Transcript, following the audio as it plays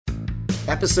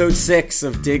Episode 6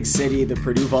 of Dig City, the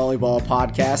Purdue Volleyball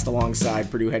Podcast, alongside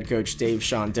Purdue head coach Dave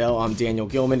Shondell. I'm Daniel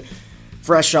Gilman,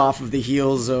 fresh off of the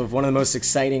heels of one of the most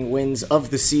exciting wins of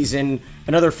the season.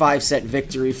 Another 5-set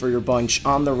victory for your bunch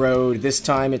on the road. This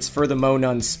time it's for the Mo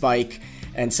Nunn Spike.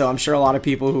 And so I'm sure a lot of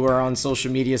people who are on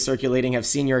social media circulating have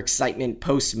seen your excitement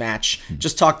post-match.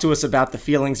 Just talk to us about the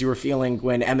feelings you were feeling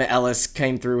when Emma Ellis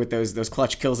came through with those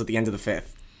clutch kills at the end of the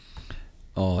fifth.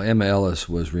 Oh, Emma Ellis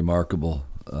was remarkable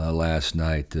last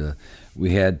night.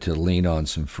 We had to lean on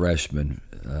some freshmen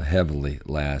heavily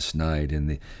last night in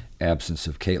the absence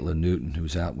of Caitlin Newton,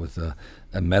 who's out with a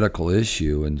medical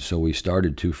issue. And so we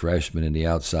started 2 freshmen in the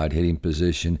outside hitting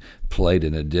position, played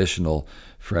an additional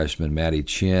freshman, Maddie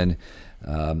Chin.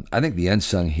 I think the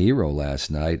unsung hero last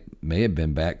night may have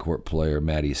been backcourt player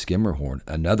Maddie Skimmerhorn,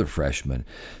 another freshman.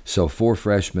 So 4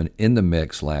 freshmen in the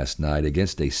mix last night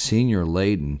against a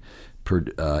senior-laden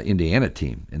Indiana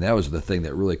team. And that was the thing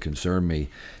that really concerned me,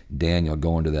 Daniel,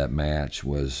 going to that match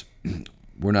was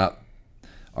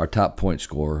our top point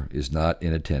scorer is not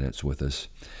in attendance with us.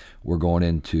 We're going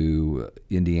into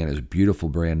Indiana's beautiful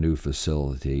brand new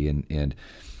facility, and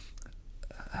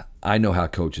I know how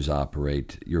coaches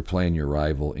operate. You're playing your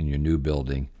rival in your new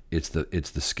building. It's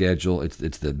the schedule. It's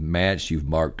the match you've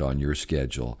marked on your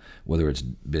schedule, whether it's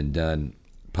been done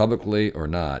publicly or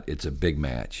not. It's a big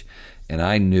match, and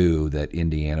I knew that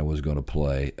Indiana was going to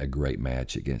play a great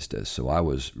match against us. So I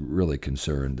was really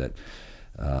concerned that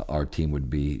our team would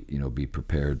be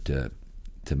prepared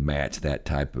to match that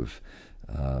type of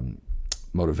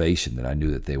motivation that I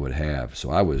knew that they would have.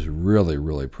 So I was really,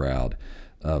 really proud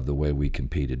of the way we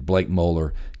competed. Blake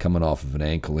Moeller coming off of an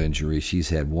ankle injury. She's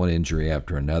had one injury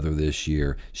after another this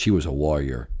year. She was a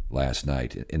warrior last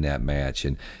night in that match,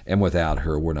 and without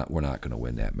her, we're not going to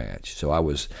win that match. So I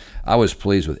was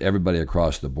pleased with everybody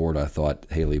across the board. I thought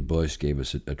Haley Bush gave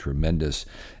us a tremendous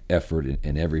effort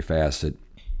in every facet.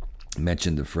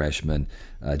 Mentioned the freshman,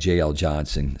 J.L.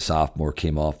 Johnson, sophomore,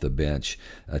 came off the bench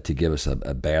to give us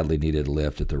a badly needed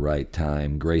lift at the right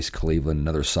time. Grace Cleveland,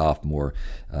 another sophomore,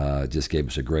 just gave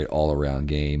us a great all-around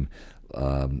game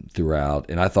throughout.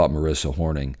 And I thought Marissa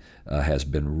Horning has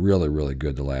been really, really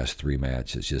good the last 3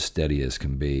 matches, just steady as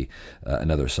can be,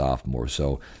 another sophomore.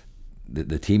 So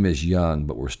the team is young,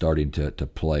 but we're starting to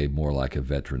play more like a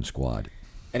veteran squad.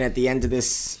 And at the end of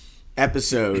this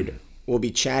episode, we'll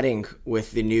be chatting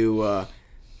with the new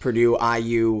Purdue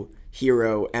IU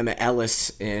hero, Emma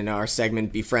Ellis, in our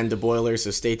segment Befriend the Boilers,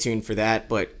 so stay tuned for that.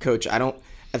 But, Coach, I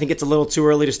think it's a little too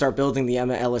early to start building the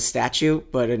Emma Ellis statue,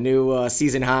 but a new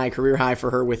season high, career high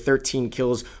for her with 13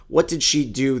 kills. What did she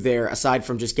do there, aside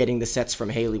from just getting the sets from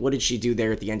Haley? What did she do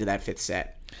there at the end of that 5th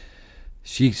set?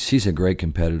 She's a great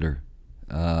competitor,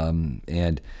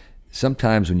 and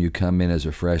sometimes when you come in as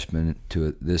a freshman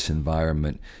to this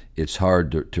environment, it's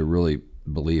hard to really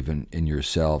believe in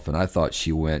yourself. And I thought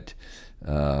she went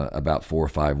about 4 or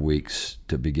 5 weeks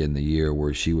to begin the year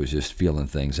where she was just feeling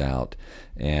things out.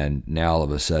 And now all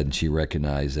of a sudden she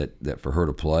recognized that for her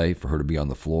to play, for her to be on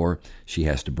the floor, she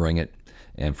has to bring it.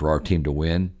 And for our team to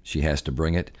win, she has to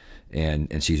bring it.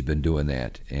 And she's been doing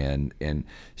that. And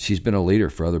she's been a leader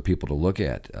for other people to look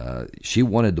at. She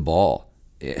wanted the ball.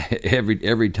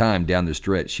 Every time down the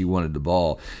stretch, she wanted the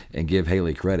ball, and give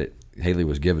Haley credit. Haley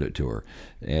was giving it to her,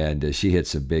 and she hit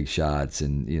some big shots.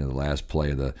 And the last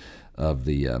play of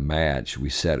the match, we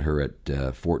set her at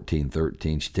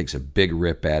 14-13. She takes a big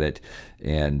rip at it,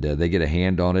 and they get a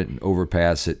hand on it and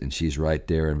overpass it, and she's right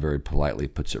there and very politely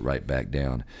puts it right back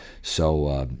down.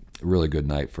 So really good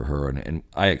night for her, and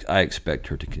I expect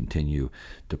her to continue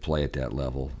to play at that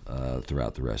level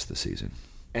throughout the rest of the season.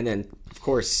 And then, of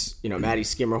course, Maddie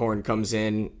Skimmerhorn comes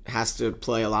in, has to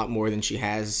play a lot more than she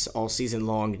has all season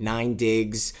long. 9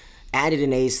 digs, added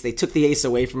an ace. They took the ace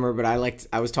away from her, but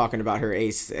I was talking about her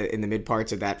ace in the mid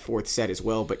parts of that 4th set as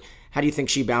well. But how do you think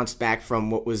she bounced back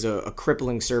from what was a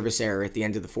crippling service error at the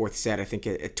end of the 4th set? I think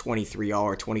at 23 all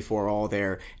or 24 all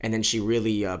there, and then she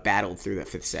really battled through that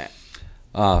 5th set.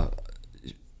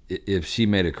 If she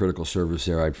made a critical service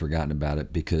error, I'd forgotten about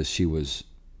it, because she was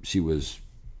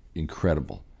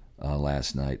incredible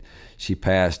last night. She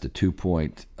passed a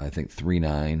 2-point, I think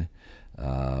 3-9,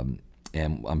 and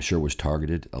I'm sure was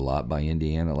targeted a lot by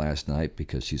Indiana last night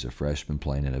because she's a freshman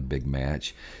playing in a big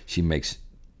match. She makes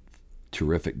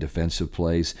terrific defensive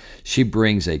plays. She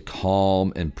brings a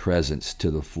calm and presence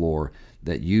to the floor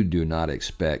that you do not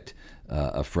expect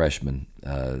a freshman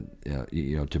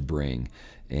to bring.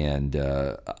 And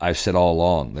I've said all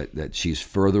along that she's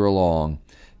further along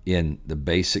in the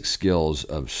basic skills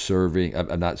of serving,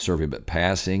 not serving, but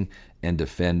passing and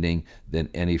defending than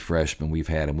any freshman we've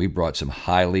had. And we brought some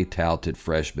highly talented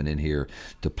freshmen in here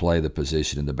to play the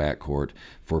position in the backcourt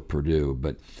for Purdue.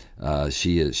 But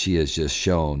she has just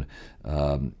shown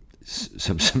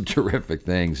some terrific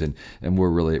things, and we're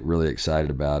really excited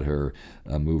about her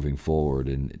moving forward,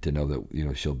 and to know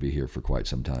that she'll be here for quite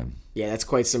some time. Yeah, that's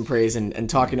quite some praise. And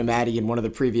talking to Maddie in one of the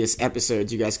previous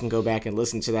episodes, you guys can go back and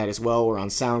listen to that as well. We're on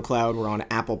SoundCloud. We're on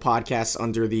Apple Podcasts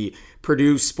under the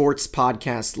Purdue Sports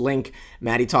Podcast link.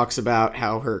 Maddie talks about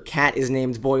how her cat is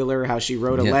named Boiler, how she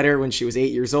wrote a letter when she was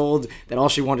 8 years old, that all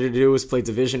she wanted to do was play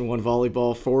Division I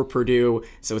volleyball for Purdue.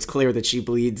 So it's clear that she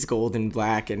bleeds gold and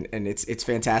black, and it's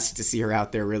fantastic to see her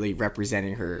out there really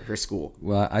representing her school.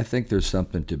 Well, I think there's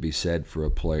something to be said for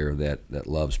a player that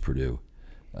loves Purdue.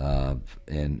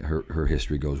 And her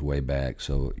history goes way back,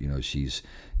 so she's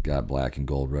got black and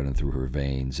gold running through her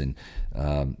veins, and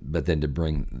but then to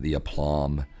bring the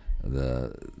aplomb,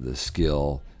 the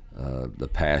skill, the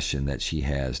passion that she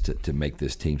has to make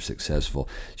this team successful.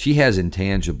 She has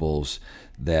intangibles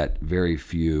that very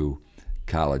few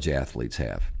college athletes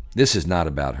have. This is not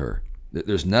about her.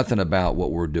 There's nothing about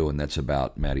what we're doing that's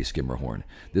about Maddie Skimmerhorn.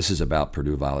 This is about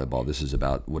Purdue volleyball. This is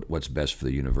about what's best for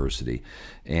the university.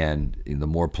 And the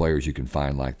more players you can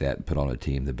find like that and put on a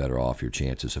team, the better off your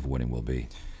chances of winning will be. All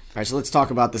right, so let's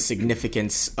talk about the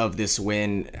significance of this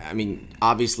win. I mean,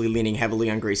 obviously leaning heavily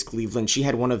on Grace Cleveland. She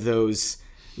had one of those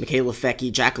Michaela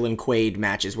Fecke, Jacqueline Quaid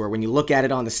matches where when you look at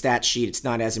it on the stat sheet, it's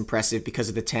not as impressive because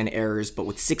of the 10 errors, but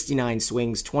with 69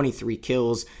 swings, 23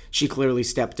 kills, she clearly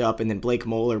stepped up. And then Blake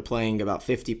Moeller playing about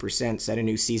 50%, set a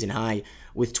new season high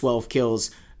with 12 kills.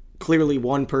 Clearly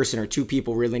one person or two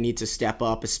people really need to step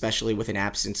up, especially with an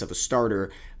absence of a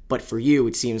starter. But for you,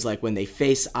 it seems like when they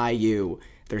face IU,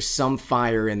 there's some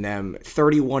fire in them.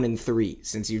 31-3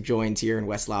 since you've joined here in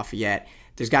West Lafayette.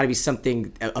 There's got to be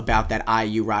something about that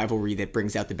IU rivalry that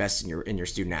brings out the best in your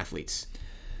student athletes.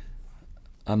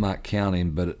 I'm not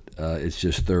counting, but it's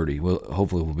just 30. Well,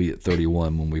 hopefully we'll be at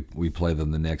 31 when we play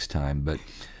them the next time. But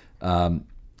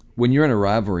when you're in a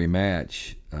rivalry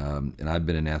match, and I've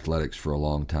been in athletics for a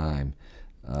long time,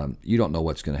 you don't know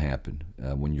what's going to happen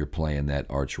when you're playing that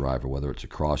arch rival, whether it's a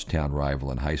crosstown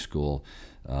rival in high school,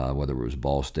 whether it was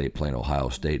Ball State playing Ohio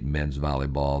State men's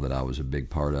volleyball that I was a big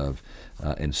part of,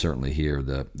 and certainly here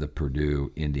the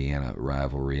Purdue-Indiana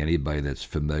rivalry. Anybody that's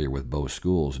familiar with both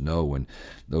schools know when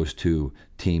those two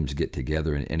teams get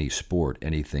together in any sport,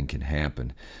 anything can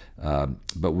happen.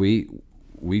 But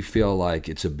we feel like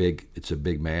it's a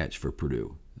big match for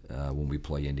Purdue when we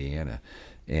play Indiana.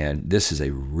 And this is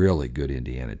a really good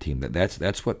Indiana team.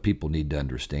 That's what people need to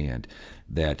understand.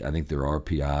 That I think their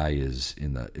RPI is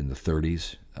in the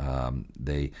 30s.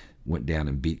 They went down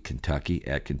and beat Kentucky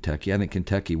at Kentucky. I think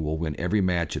Kentucky will win every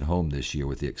match at home this year,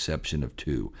 with the exception of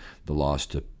two: the loss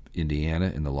to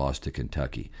Indiana and the loss to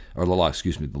Kentucky, or the loss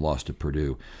to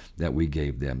Purdue that we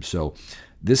gave them. So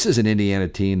this is an Indiana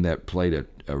team that played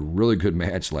a really good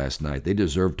match last night. They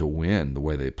deserved to win the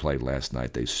way they played last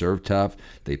night. They served tough.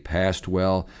 They passed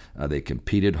well. They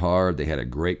competed hard. They had a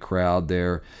great crowd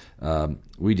there.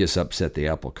 We just upset the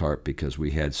apple cart because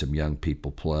we had some young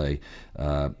people play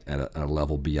at a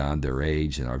level beyond their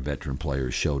age, and our veteran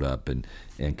players showed up and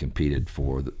competed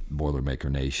for the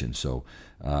Boilermaker Nation. So,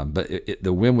 but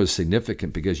the win was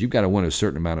significant because you've got to win a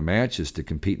certain amount of matches to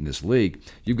compete in this league.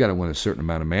 You've got to win a certain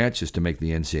amount of matches to make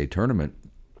the NCAA tournament.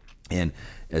 And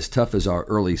as tough as our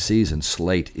early season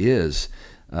slate is,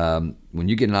 when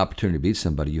you get an opportunity to beat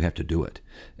somebody, you have to do it.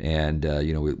 And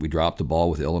we dropped the ball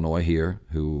with Illinois here,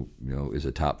 who is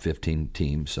a top 15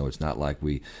 team. So it's not like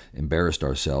we embarrassed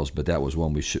ourselves, but that was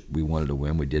one we wanted to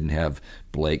win. We didn't have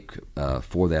Blake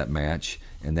for that match,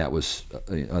 and that was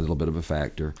a little bit of a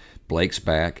factor. Blake's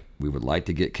back. We would like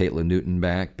to get Caitlin Newton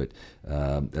back, but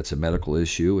that's a medical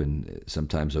issue, and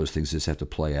sometimes those things just have to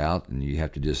play out, and you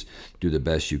have to just do the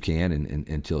best you can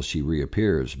until she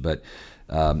reappears. But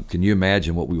can you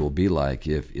imagine what we will be like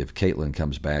if Caitlin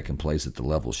comes back and plays at the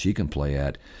level she can play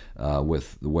at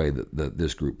with the way that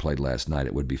this group played last night?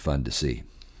 It would be fun to see.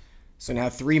 So now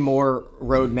 3 more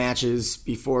road matches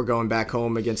before going back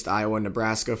home against Iowa and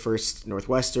Nebraska. First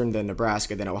Northwestern, then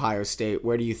Nebraska, then Ohio State.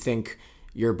 Where do you think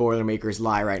your Boilermakers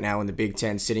lie right now in the Big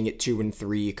Ten, sitting at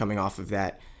 2-3, coming off of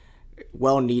that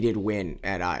well-needed win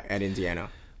at Indiana?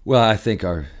 Well, I think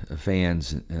our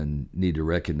fans need to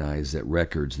recognize that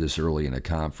records this early in a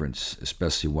conference,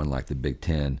 especially one like the Big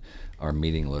Ten, are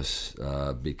meaningless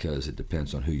because it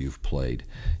depends on who you've played.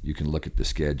 You can look at the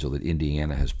schedule that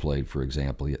Indiana has played, for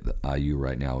example. The IU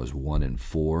right now is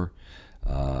 1-4,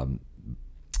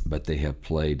 but they have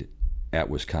played at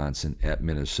Wisconsin, at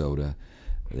Minnesota.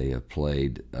 They have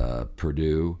played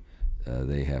Purdue,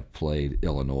 they have played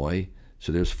Illinois.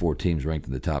 So there's 4 teams ranked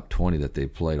in the top 20 that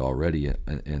they've played already,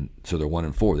 and so they're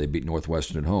 1-4. They beat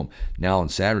Northwestern at home. Now on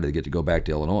Saturday they get to go back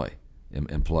to Illinois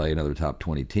and play another top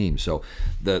 20 team. So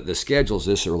the schedules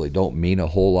this early don't mean a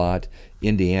whole lot.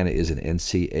 Indiana is an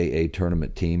NCAA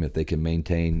tournament team. If they can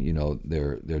maintain,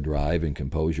 their drive and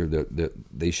composure,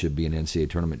 they should be an NCAA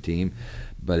tournament team.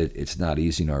 But it's not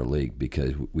easy in our league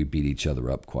because we beat each other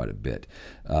up quite a bit.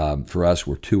 For us,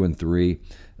 we're 2-3.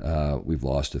 We've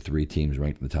lost to 3 teams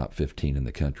ranked in the top 15 in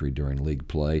the country during league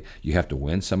play. You have to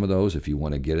win some of those if you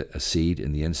want to get a seed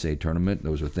in the NCAA tournament.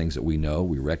 Those are things that we know.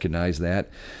 We recognize that.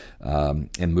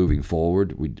 And moving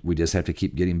forward, we just have to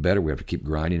keep getting better. We have to keep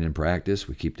grinding in practice.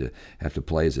 We have to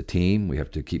play as a team. We have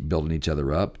to keep building each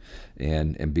other up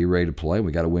and be ready to play.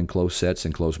 We got to win close sets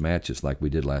and close matches like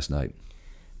we did last night.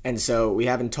 And so we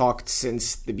haven't talked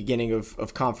since the beginning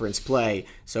of conference play.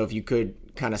 So if you could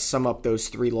kind of sum up those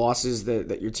 3 losses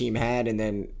that your team had, and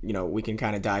then, we can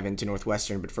kind of dive into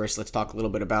Northwestern. But first, let's talk a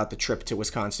little bit about the trip to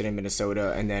Wisconsin and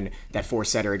Minnesota, and then that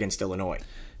 4-setter against Illinois.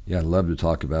 Yeah, I'd love to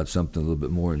talk about something a little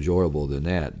bit more enjoyable than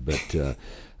that. But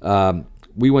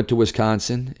we went to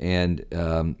Wisconsin, and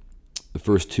the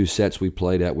first 2 sets we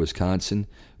played at Wisconsin,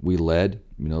 we led,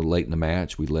 late in the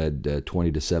match. We led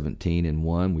 20-17 in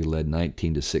one. We led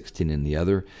 19-16 in the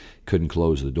other. Couldn't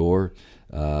close the door.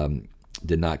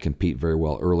 Did not compete very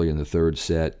well early in the 3rd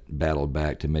set. Battled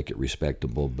back to make it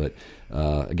respectable. But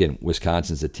again,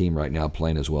 Wisconsin's a team right now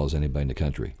playing as well as anybody in the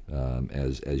country.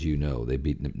 As you know, they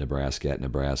beat Nebraska at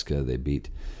Nebraska. They beat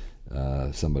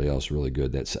somebody else really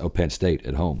good. That's Penn State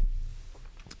at home.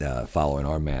 Following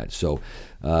our match. So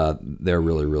they're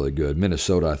really, really good.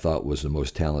 Minnesota, I thought, was the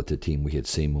most talented team we had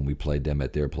seen when we played them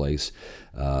at their place.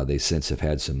 They since have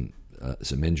had some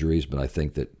injuries, but I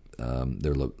think that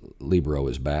their libero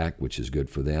is back, which is good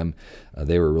for them.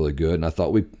 They were really good, and I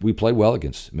thought we played well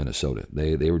against Minnesota.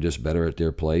 They were just better at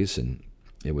their place, and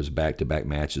it was back-to-back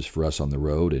matches for us on the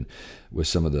road. And with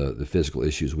some of the physical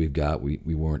issues we've got, we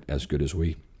weren't as good as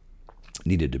we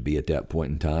needed to be at that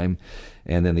point in time.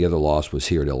 And then the other loss was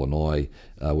here at Illinois,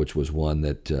 which was one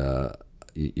that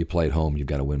you play at home. You've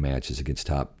got to win matches against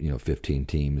top 15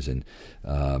 teams, and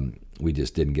we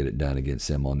just didn't get it done against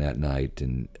them on that night,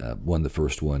 and won the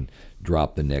first one,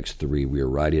 dropped the next 3. We were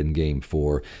right in game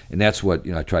 4, and that's what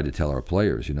I tried to tell our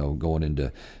players. Going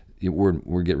into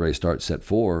we're getting ready to start set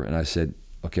 4, and I said,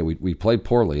 okay, we played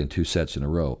poorly in 2 sets in a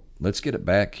row. Let's get it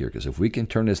back here, because if we can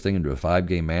turn this thing into a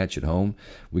 5-game match at home,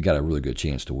 we got a really good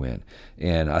chance to win.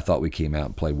 And I thought we came out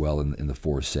and played well in the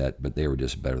 4th set, but they were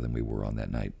just better than we were on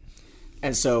that night.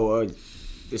 And so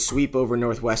the sweep over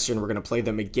Northwestern, we're going to play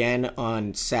them again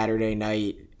on Saturday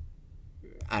night.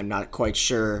 I'm not quite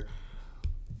sure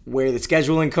where the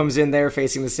scheduling comes in there,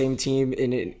 facing the same team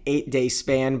in an 8-day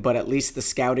span, but at least the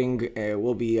scouting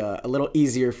will be a little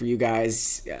easier for you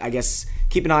guys. I guess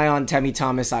keep an eye on Temi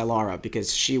Thomas Ilara,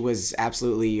 because she was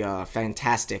absolutely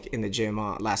fantastic in the gym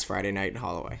last Friday night in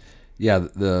Holloway. Yeah,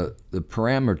 the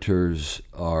parameters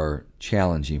are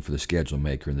challenging for the schedule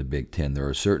maker in the Big Ten. There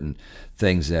are certain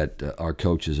things that our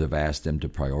coaches have asked them to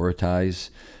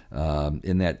prioritize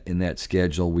in that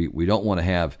schedule. We don't want to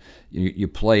have you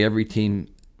play every team.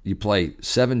 You play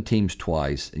 7 teams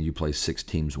twice, and you play 6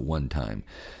 teams one time.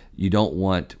 You don't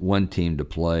want one team to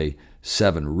play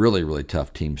 7 really, really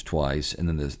tough teams twice, and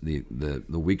then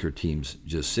the weaker teams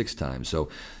just 6 times. So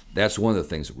that's one of the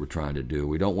things that we're trying to do.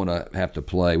 We don't want to have to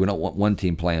play. We don't want one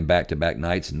team playing back-to-back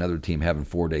nights and another team having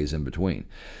 4 days in between.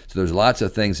 So there's lots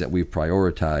of things that we've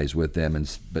prioritized with them,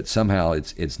 but somehow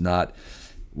it's not.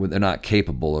 They're not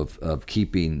capable of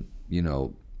keeping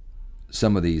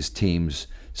some of these teams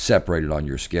separated on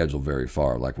your schedule very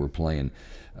far. Like we're playing,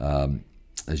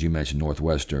 as you mentioned,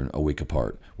 Northwestern a week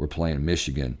apart. We're playing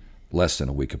Michigan less than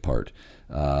a week apart.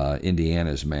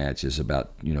 Indiana's match is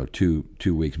about 2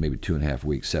 weeks, maybe 2.5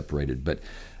 weeks separated. But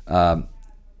that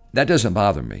doesn't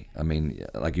bother me. I mean,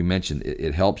 like you mentioned,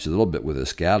 it helps a little bit with the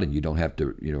scouting. You don't have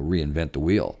to reinvent the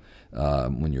wheel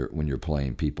when you're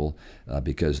playing people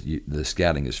because the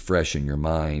scouting is fresh in your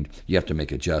mind. You have to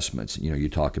make adjustments. You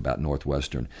talk about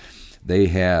Northwestern. They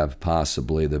have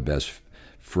possibly the best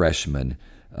freshman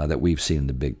that we've seen in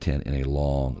the Big Ten in a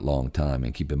long, long time.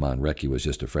 And keep in mind, Recchi was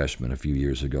just a freshman a few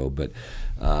years ago. But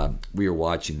we were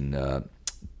watching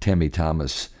Temi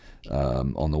Thomas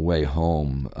on the way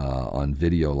home on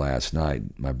video last night,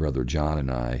 my brother John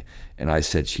and I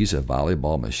said, she's a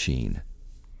volleyball machine.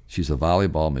 She's a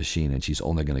volleyball machine, and she's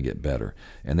only going to get better.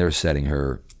 And they're setting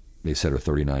her. They set her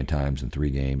 39 times in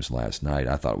 3 games last night.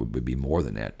 I thought it would be more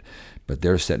than that. but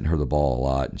they're setting her the ball a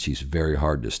lot, and she's very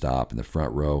hard to stop in the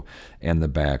front row and the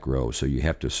back row. So you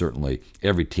have to certainly,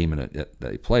 every team that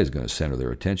they play is going to center their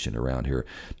attention around here.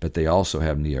 But they also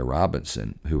have Nia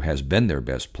Robinson, who has been their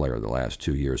best player the last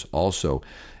 2 years, also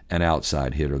an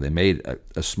outside hitter. They made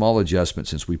a small adjustment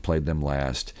since we played them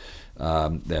last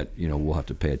that we'll have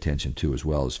to pay attention to as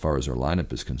well as far as our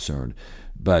lineup is concerned.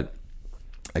 But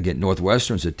again,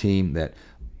 Northwestern's a team that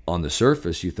on the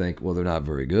surface you think, well, they're not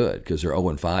very good because they're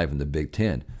 0-5 in the Big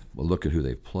Ten. Well, look at who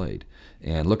they've played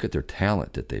and look at their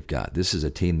talent that they've got. This is a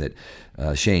team that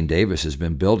Shane Davis has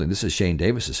been building. This is Shane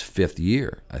Davis's 5th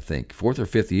year, I think, 4th or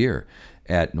 5th year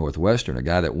at Northwestern, a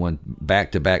guy that won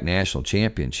back-to-back national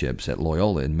championships at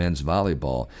Loyola in men's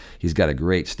volleyball. He's got a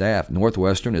great staff.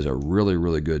 Northwestern is a really,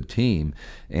 really good team,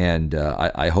 and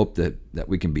I hope that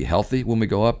we can be healthy when we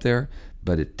go up there.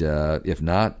 But if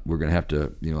not, we're going to have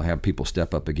to have people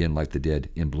step up again like they did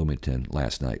in Bloomington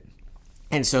last night.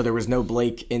 And so there was no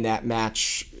Blake in that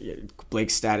match.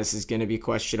 Blake's status is going to be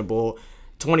questionable.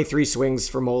 23 swings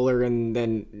for Moeller, and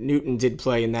then Newton did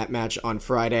play in that match on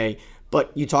Friday.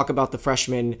 But you talk about the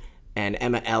freshmen and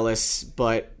Emma Ellis,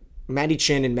 but Maddie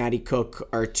Chin and Maddie Cook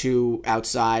are two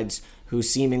outsides who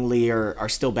seemingly are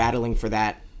still battling for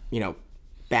that,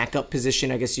 backup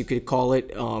position, I guess you could call it,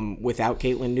 without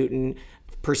Caitlin Newton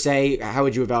per se. How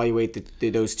would you evaluate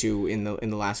those two in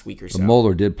the last week or so?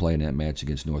 Moeller did play in that match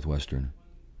against Northwestern.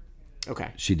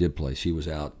 Okay. She did play. She was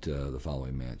out the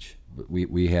following match. But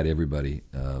we had everybody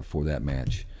for that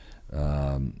match.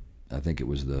 I think it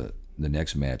was the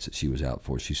next match that she was out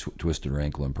for. She twisted her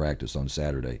ankle in practice on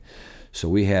Saturday. So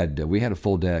we had a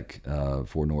full deck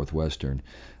for Northwestern.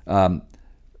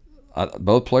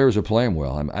 Both players are playing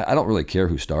well. I don't really care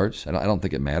who starts. I don't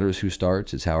think it matters who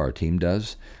starts. It's how our team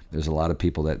does. There's a lot of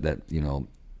people that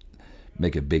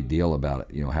make a big deal about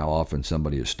it. How often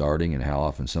somebody is starting and how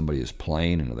often somebody is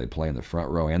playing, and are they playing the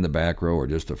front row and the back row or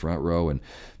just the front row? And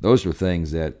those are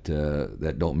things that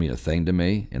don't mean a thing to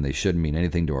me, and they shouldn't mean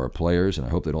anything to our players. And I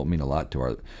hope they don't mean a lot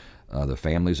to the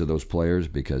families of those players,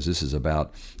 because this is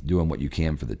about doing what you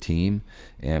can for the team.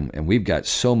 And we've got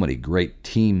so many great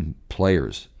team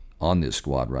players on this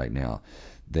squad right now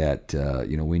that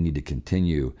we need to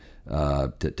continue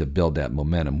to build that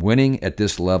momentum. Winning at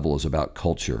this level is about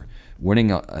culture.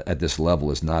 Winning at this level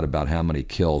is not about how many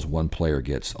kills one player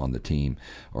gets on the team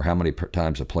or how many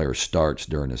times a player starts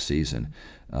during a season.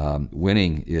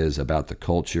 Winning is about the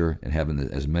culture and having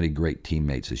as many great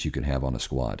teammates as you can have on a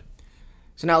squad.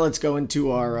 So now let's go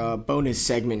into our bonus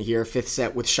segment here, Fifth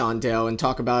Set with Shondell, and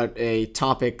talk about a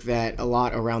topic that a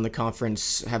lot around the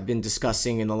conference have been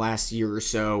discussing in the last year or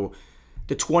so,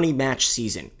 the 20-match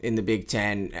season in the Big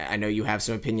Ten. I know you have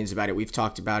some opinions about it. We've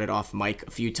talked about it off mic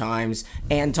a few times,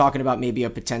 and talking about maybe a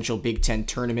potential Big Ten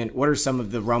tournament. What are some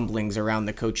of the rumblings around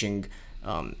the coaching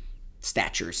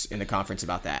statures in the conference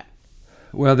about that?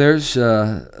 Well, there's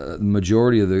the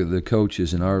majority of the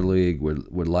coaches in our league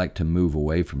would like to move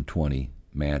away from 20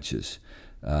 matches.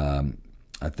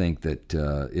 I think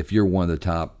that if you're one of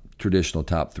the traditional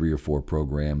top 3 or 4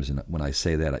 programs, and when I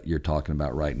say that, you're talking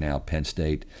about right now Penn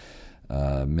State,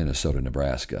 Minnesota,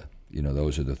 Nebraska.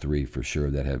 Those are the 3 for sure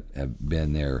that have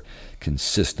been there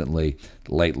consistently.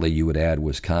 Lately, you would add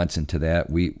Wisconsin to that.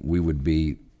 We would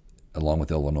be, along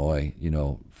with Illinois,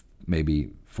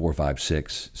 maybe 4, 5,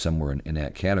 6, somewhere in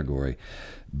that category.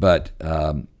 But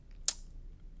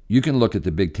you can look at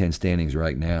the Big Ten standings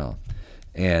right now,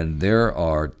 and there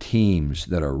are teams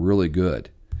that are really good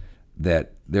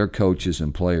that their coaches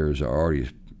and players are already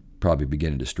probably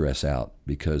beginning to stress out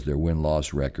because their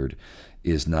win-loss record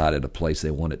is not at a place they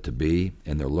want it to be,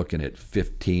 and they're looking at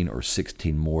 15 or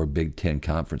 16 more Big Ten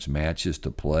conference matches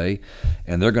to play,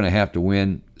 and they're going to have to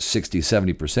win 60,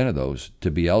 70% of those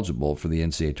to be eligible for the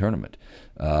NCAA tournament.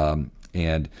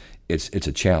 And it's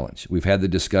a challenge. We've had the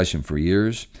discussion for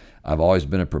years. I've always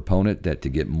been a proponent that to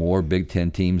get more Big Ten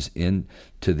teams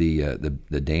into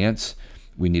the dance,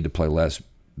 we need to play less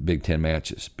Big Ten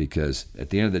matches, because at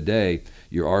the end of the day,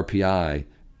 your RPI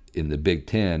in the Big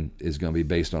Ten is going to be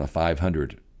based on a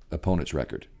 500 opponent's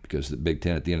record, because the Big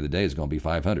Ten at the end of the day is going to be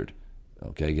 500,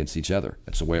 against each other.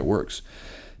 That's the way it works.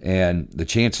 And the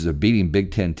chances of beating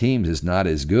Big Ten teams is not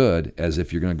as good as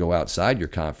if you're going to go outside your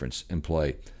conference and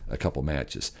play a couple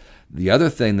matches. The other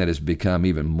thing that has become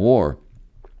even more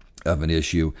of an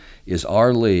issue is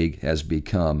our league has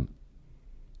become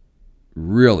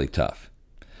really tough.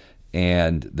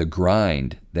 And the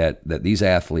grind that these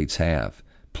athletes have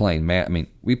playing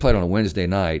we played on a Wednesday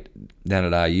night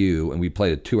down at IU, and we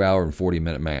played a 2-hour and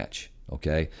 40-minute match,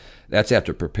 okay? That's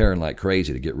after preparing like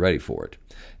crazy to get ready for it.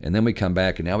 And then we come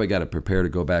back, and now we got to prepare to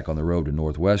go back on the road to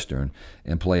Northwestern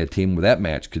and play a team where that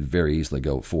match could very easily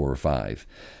go 4 or 5.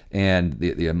 And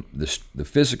the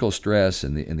physical stress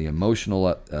and the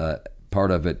emotional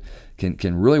part of it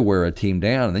can really wear a team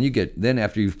down. And then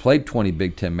after you've played 20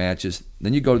 Big Ten matches,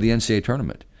 then you go to the NCAA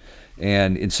tournament.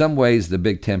 And in some ways, the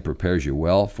Big Ten prepares you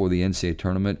well for the NCAA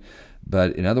tournament,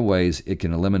 but in other ways, it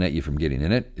can eliminate you from getting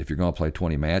in it if you're going to play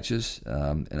 20 matches.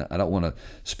 And I don't want to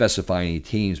specify any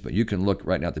teams, but you can look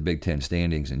right now at the Big Ten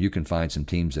standings, and you can find some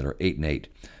teams that are 8-8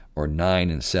 or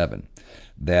 9-7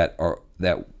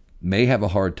 that may have a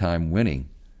hard time winning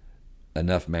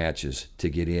enough matches to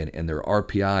get in, and their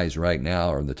RPIs right now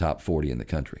are in the top 40 in the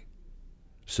country.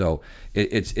 So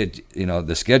it's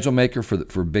the schedule maker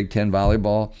for Big Ten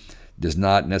volleyball does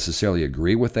not necessarily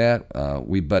agree with that.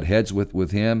 We butt heads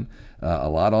with him a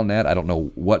lot on that. I don't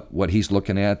know what he's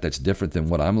looking at that's different than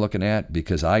what I'm looking at,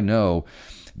 because I know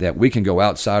that we can go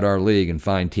outside our league and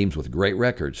find teams with great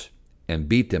records and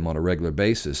beat them on a regular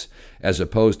basis, as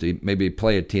opposed to maybe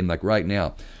play a team like right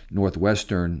now.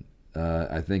 Northwestern,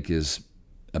 I think, is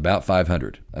about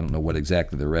 500. I don't know what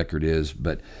exactly the record is,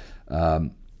 but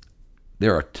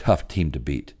they're a tough team to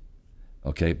beat.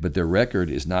 Okay, but their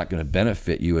record is not going to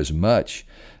benefit you as much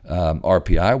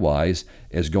RPI-wise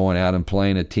as going out and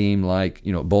playing a team like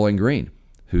Bowling Green,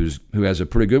 who has a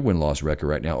pretty good win-loss record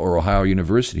right now, or Ohio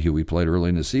University, who we played early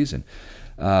in the season,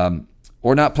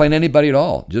 or not playing anybody at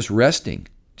all, just resting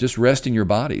your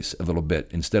bodies a little bit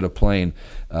instead of playing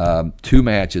 2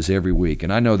 matches every week.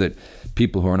 And I know that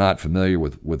people who are not familiar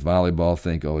with volleyball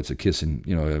think, it's a kiss and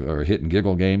or a hit and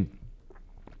giggle game.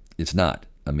 It's not.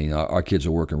 I mean, our kids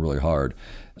are working really hard,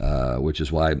 which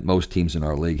is why most teams in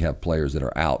our league have players that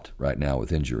are out right now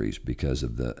with injuries because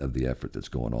of the effort that's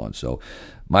going on. So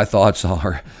my thoughts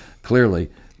are clearly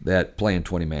that playing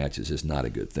 20 matches is not a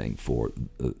good thing for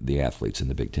the athletes in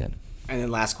the Big Ten. And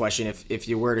then last question, if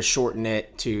you were to shorten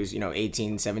it to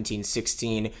 18, 17,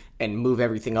 16 and move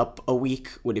everything up a week,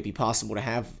 would it be possible to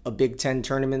have a Big Ten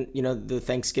tournament, the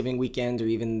Thanksgiving weekend or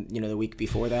even, the week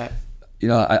before that?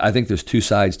 I think there's 2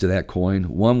 sides to that coin.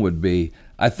 One would be,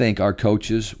 I think our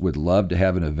coaches would love to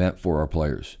have an event for our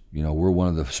players. We're one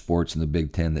of the sports in the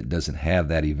Big Ten that doesn't have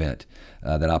that event,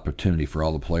 that opportunity for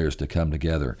all the players to come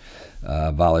together.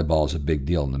 Volleyball is a big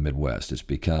deal in the Midwest. It's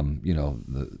become,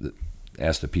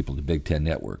 ask the people at the Big Ten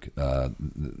Network.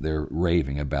 They're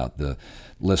raving about the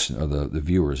the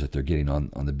viewers that they're getting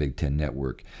on the Big Ten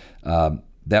Network.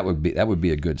 That would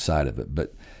be a good side of it,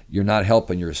 but you're not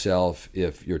helping yourself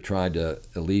if you're trying to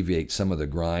alleviate some of the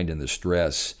grind and the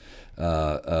stress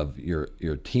of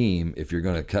your team if you're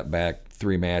going to cut back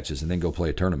 3 matches and then go play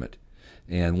a tournament.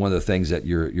 And one of the things that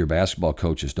your basketball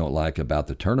coaches don't like about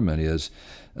the tournament is,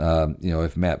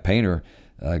 if Matt Painter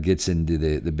gets into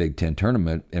the Big Ten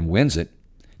tournament and wins it,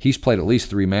 he's played at least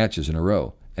 3 matches in a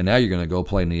row, and now you're going to go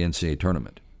play in the NCAA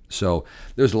tournament. So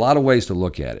there's a lot of ways to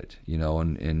look at it,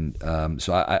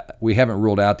 so we haven't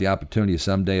ruled out the opportunity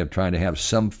someday of trying to have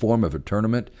some form of a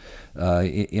tournament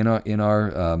in our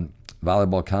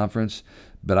volleyball conference.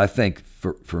 But I think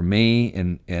for me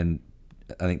and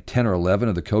I think 10 or 11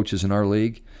 of the coaches in our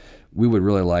league, we would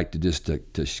really like to just to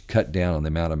cut down on the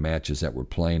amount of matches that we're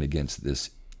playing against this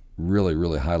really,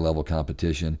 really high-level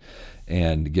competition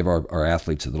and give our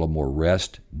athletes a little more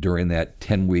rest during that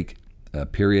 10-week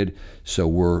period, so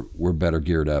we're better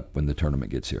geared up when the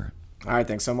tournament gets here. All right,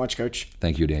 thanks so much, Coach.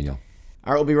 Thank you, Daniel.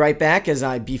 All right, we'll be right back as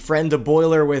I befriend a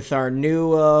Boiler with our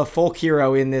new folk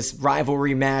hero in this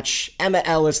rivalry match, Emma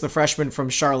Ellis, the freshman from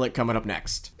Charlotte, coming up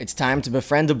next. It's time to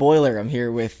befriend a Boiler. I'm here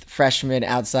with freshman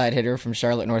outside hitter from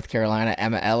Charlotte, North Carolina,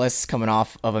 Emma Ellis, coming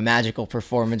off of a magical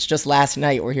performance just last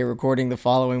night. We're here recording the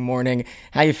following morning.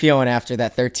 How you feeling after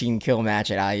that 13-kill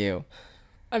match at IU?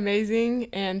 Amazing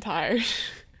and tired.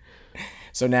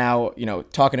 So now,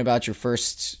 talking about your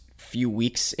first few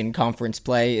weeks in conference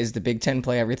play, is the Big Ten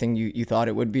play everything you thought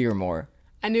it would be or more?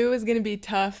 I knew it was going to be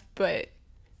tough, but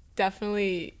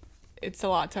definitely it's a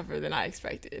lot tougher than I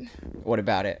expected. What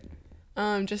about it?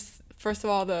 Just first of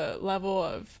all, the level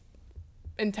of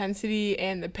intensity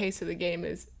and the pace of the game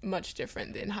is much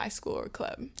different than high school or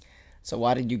club. So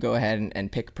why did you go ahead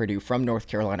and pick Purdue from North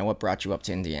Carolina? What brought you up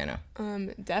to Indiana?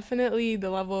 Definitely the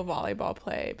level of volleyball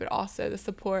play, but also the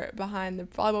support behind the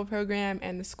volleyball program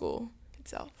and the school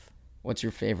itself. What's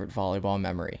your favorite volleyball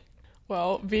memory?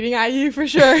 Well, beating IU for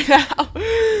sure now.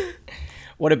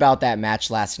 What about that match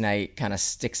last night kind of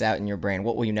sticks out in your brain?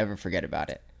 What will you never forget about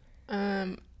it?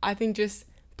 I think just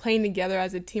playing together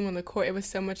as a team on the court, it was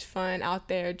so much fun out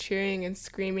there cheering and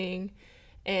screaming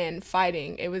and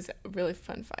fighting. It was a really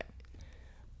fun fight.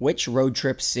 Which road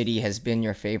trip city has been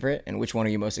your favorite, and which one are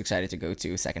you most excited to go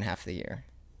to second half of the year?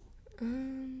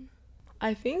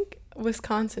 I think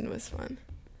Wisconsin was fun.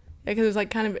 Yeah, because it was like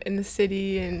kind of in the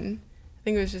city, and I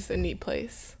think it was just a neat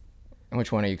place. And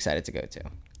which one are you excited to go to?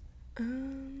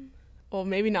 Well,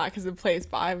 maybe not because of the place,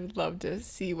 but I would love to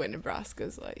see what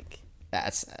Nebraska's like.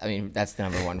 That's the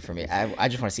number one for me. I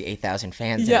just want to see 8,000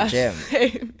 fans in the gym.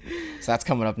 Same. So that's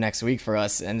coming up next week for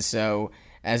us. And so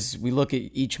as we look at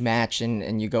each match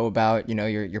and you go about,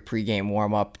 your pregame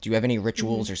warm-up, do you have any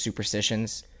rituals or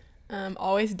superstitions?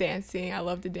 Always dancing. I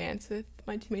love to dance with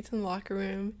my teammates in the locker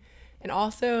room. And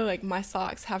also, like, my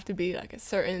socks have to be, like, a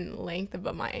certain length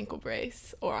above my ankle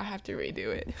brace, or I have to redo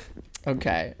it.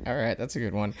 Okay. All right. That's a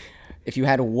good one. If you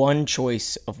had one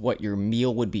choice of what your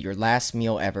meal would be, your last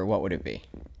meal ever, what would it be?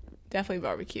 Definitely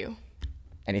barbecue.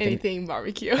 Anything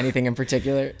barbecue. Anything in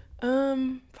particular?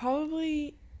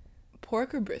 Probably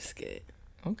pork or brisket.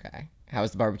 Okay. How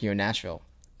was the barbecue in Nashville?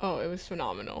 Oh, it was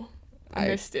phenomenal. I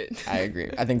missed it. I agree.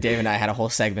 I think Dave and I had a whole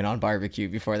segment on barbecue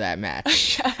before that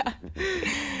match.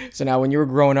 So now, when you were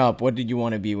growing up, what did you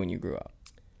want to be when you grew up?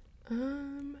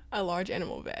 A large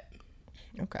animal vet.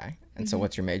 Okay. And so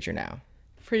what's your major now?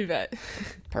 Pre-vet.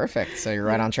 Perfect. So you're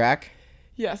right on track?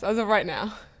 Yes, as of right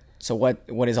now. So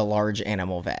what is a large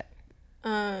animal vet?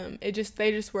 They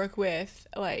just work with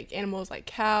like animals like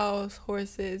cows,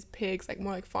 horses, pigs, like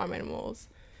more like farm animals.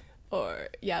 Or,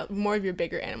 yeah, more of your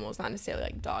bigger animals, not necessarily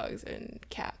like dogs and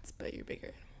cats, but your bigger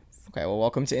animals. Okay, well,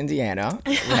 welcome to Indiana.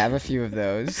 We have a few of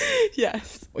those.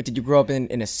 Yes. What, did you grow up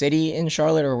in a city in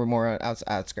Charlotte, or were more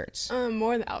outskirts?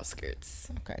 More in the outskirts.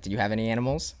 Okay, did you have any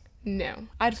animals? No.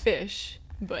 I'd fish,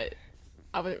 but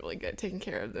I wasn't really good at taking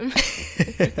care of them.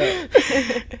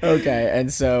 Okay,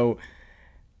 and so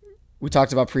we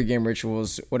talked about pregame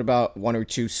rituals. What about one or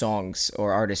two songs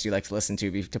or artists you like to listen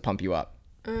to pump you up?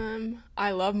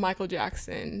 I love Michael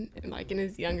Jackson, like in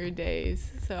his younger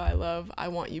days. So I love "I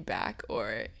Want You Back"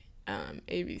 or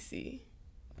ABC.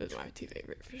 Those are my two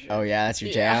favorite for sure. Oh yeah, that's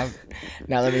your jam.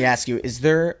 Now let me ask you: is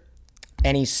there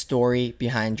any story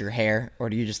behind your hair, or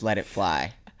do you just let it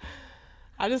fly?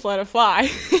 I just let it fly.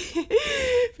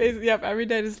 Basically, yep. Every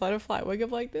day, just let it fly. Wake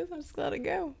up like this, I just let it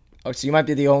go. Oh, so you might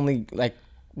be the only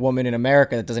woman in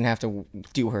America that doesn't have to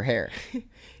do her hair.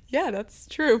 Yeah, that's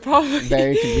true, probably.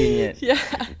 Very convenient. Yeah.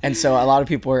 And so a lot of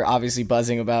people are obviously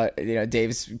buzzing about,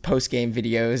 Dave's post-game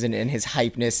videos and his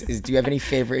hypeness. Do you have any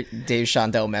favorite Dave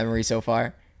Shondell memory so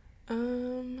far?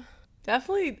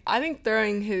 Definitely, I think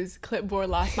throwing his clipboard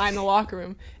last night in the locker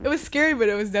room. It was scary, but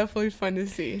it was definitely fun to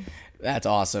see. That's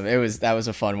awesome. That was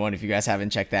a fun one. If you guys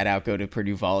haven't checked that out, go to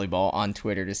Purdue Volleyball on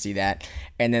Twitter to see that.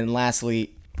 And then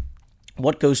lastly,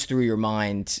 what goes through your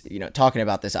mind, talking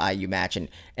about this IU match and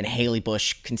Haley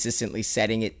Bush consistently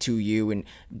setting it to you? And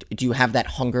do you have that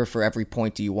hunger for every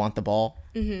point? Do you want the ball?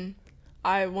 Mm-hmm.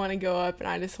 I want to go up and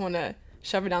I just want to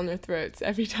shove it down their throats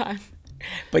every time.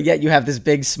 But yet you have this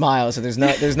big smile, so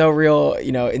there's no real,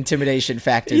 intimidation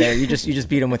factor there. You just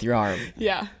beat them with your arm.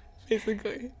 Yeah,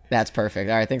 basically. That's perfect.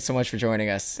 All right, thanks so much for joining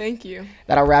us. Thank you.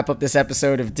 That'll wrap up this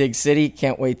episode of Dig City.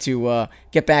 Can't wait to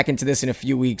get back into this in a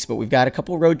few weeks, but we've got a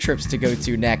couple road trips to go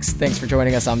to next. Thanks for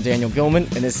joining us. I'm Daniel Gilman,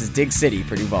 and this is Dig City,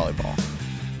 Purdue Volleyball.